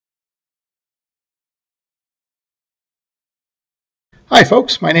Hi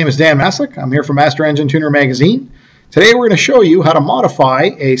folks, my name is Dan Maslick. I'm here from Master Engine Tuner Magazine. Today we're going to show you how to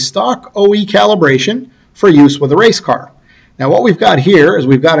modify a stock OE calibration for use with a race car. Now what we've got here is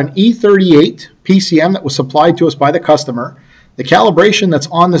we've got an E38 PCM that was supplied to us by the customer. The calibration that's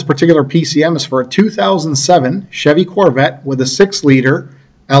on this particular PCM is for a 2007 Chevy Corvette with a 6-liter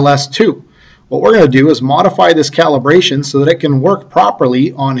LS2. What we're going to do is modify this calibration so that it can work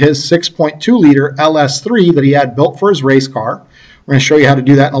properly on his 6.2-liter LS3 that he had built for his race car. We're going to show you how to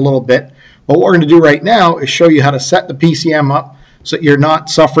do that in a little bit. But what we're going to do right now is show you how to set the PCM up so that you're not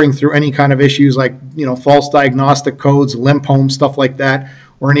suffering through any kind of issues like, false diagnostic codes, limp home, stuff like that,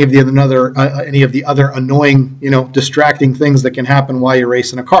 or any of the other annoying, distracting things that can happen while you're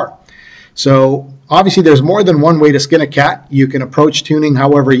racing a car. So obviously there's more than one way to skin a cat. You can approach tuning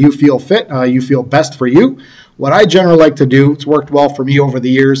however you feel fit, you feel best for you. What I generally like to do, it's worked well for me over the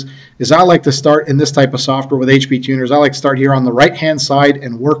years, is I like to start in this type of software with HP tuners. I like to start here on the right hand side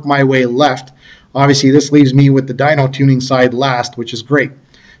and work my way left. Obviously this leaves me with the dyno tuning side last, which is great.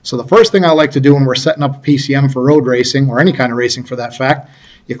 So the first thing I like to do when we're setting up a PCM for road racing, or any kind of racing for that fact,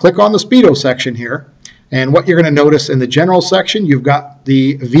 you click on the Speedo section here. And what you're going to notice in the general section, you've got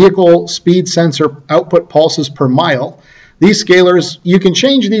the vehicle speed sensor output pulses per mile. These scalers, you can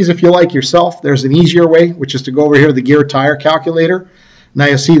change these if you like yourself. There's an easier way, which is to go over here to the gear tire calculator. Now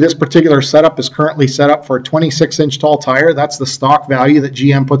you see this particular setup is currently set up for a 26-inch tall tire. That's the stock value that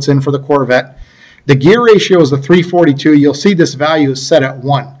GM puts in for the Corvette. The gear ratio is a 342. You'll see this value is set at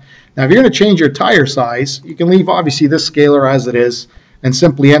 1. Now if you're going to change your tire size, you can leave obviously this scaler as it is and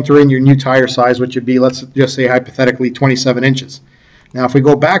simply enter in your new tire size, which would be, let's just say hypothetically, 27 inches. Now if we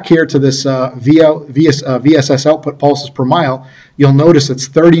go back here to this VSS output pulses per mile, you'll notice it's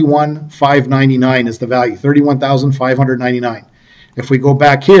 31,599 is the value, 31,599. If we go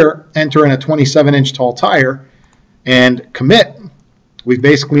back here, enter in a 27-inch tall tire and commit, we've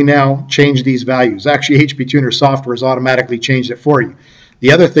basically now changed these values. Actually, HP Tuner software has automatically changed it for you.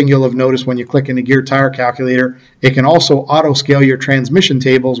 The other thing you'll have noticed when you click in the gear tire calculator, it can also auto scale your transmission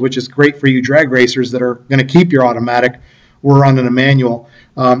tables, which is great for you drag racers that are going to keep your automatic. We're running a manual.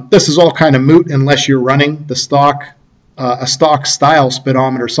 This is all kind of moot unless you're running the stock, a stock style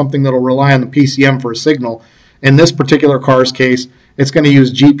speedometer, something that'll rely on the PCM for a signal. In this particular car's case, it's going to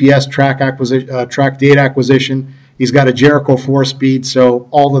use GPS track data acquisition. He's got a Jericho 4-speed, so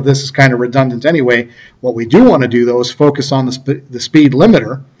all of this is kind of redundant anyway. What we do want to do, though, is focus on the speed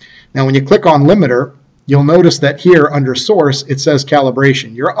limiter. Now, when you click on limiter, you'll notice that here under source, it says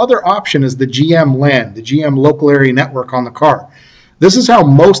calibration. Your other option is the GM LAN, the GM local area network on the car. This is how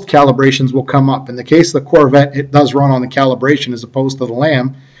most calibrations will come up. In the case of the Corvette, it does run on the calibration as opposed to the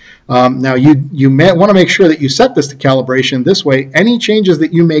LAN. Now, you may want to make sure that you set this to calibration. This way, any changes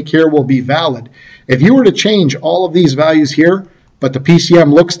that you make here will be valid. If you were to change all of these values here, but the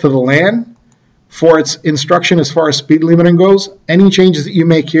PCM looks to the LAN for its instruction as far as speed limiting goes, any changes that you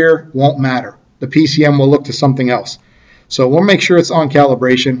make here won't matter. The PCM will look to something else. So we'll make sure it's on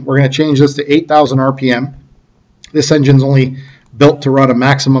calibration. We're going to change this to 8,000 RPM. This engine's only built to run a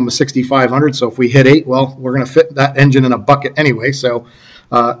maximum of 6,500, so if we hit 8, well, we're going to fit that engine in a bucket anyway. So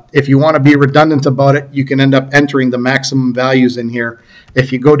if you want to be redundant about it, you can end up entering the maximum values in here.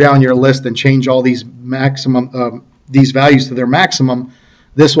 If you go down your list and change all these these values to their maximum,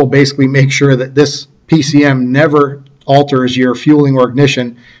 this will basically make sure that this PCM never alters your fueling or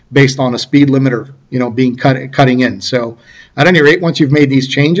ignition based on a speed limiter, being cutting in. So at any rate, once you've made these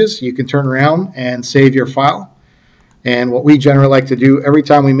changes, you can turn around and save your file. And what we generally like to do every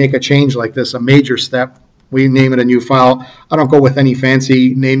time we make a change like this, a major step, we name it a new file. I don't go with any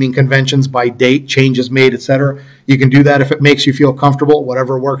fancy naming conventions by date, changes made, etc. You can do that if it makes you feel comfortable,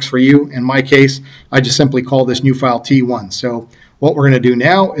 whatever works for you. In my case, I just simply call this new file T1. So what we're going to do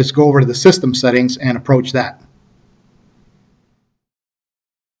now is go over to the system settings and approach that.